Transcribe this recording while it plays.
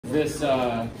This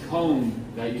cone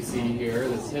that you see here,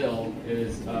 this hill,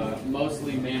 is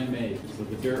mostly man-made. So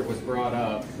the dirt was brought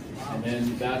up, and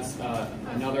then that's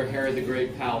another Herod the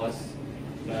Great palace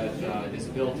that is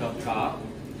built up top.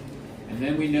 And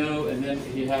then we know, and then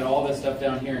he had all this stuff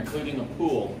down here, including a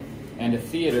pool and a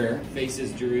theater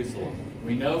faces Jerusalem.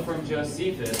 We know from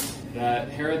Josephus that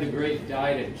Herod the Great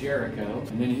died at Jericho,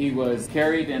 and then he was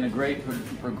carried in a great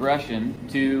progression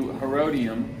to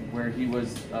Herodium, where he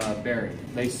was buried.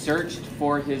 They searched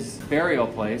for his burial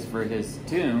place, for his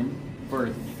tomb, for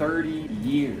 30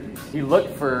 years. He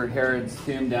looked for Herod's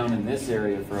tomb down in this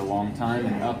area for a long time,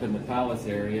 and up in the palace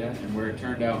area, and where it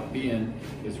turned out being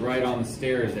is right on the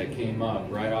stairs that came up,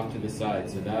 right off to the side.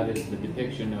 So that is the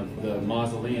depiction of the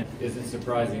mausoleum. Isn't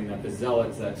surprising that the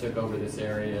zealots that took over this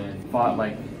area and fought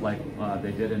like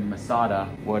they did in Masada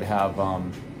would have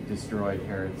destroyed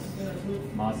Herod's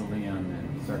mausoleum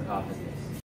and sarcophagus.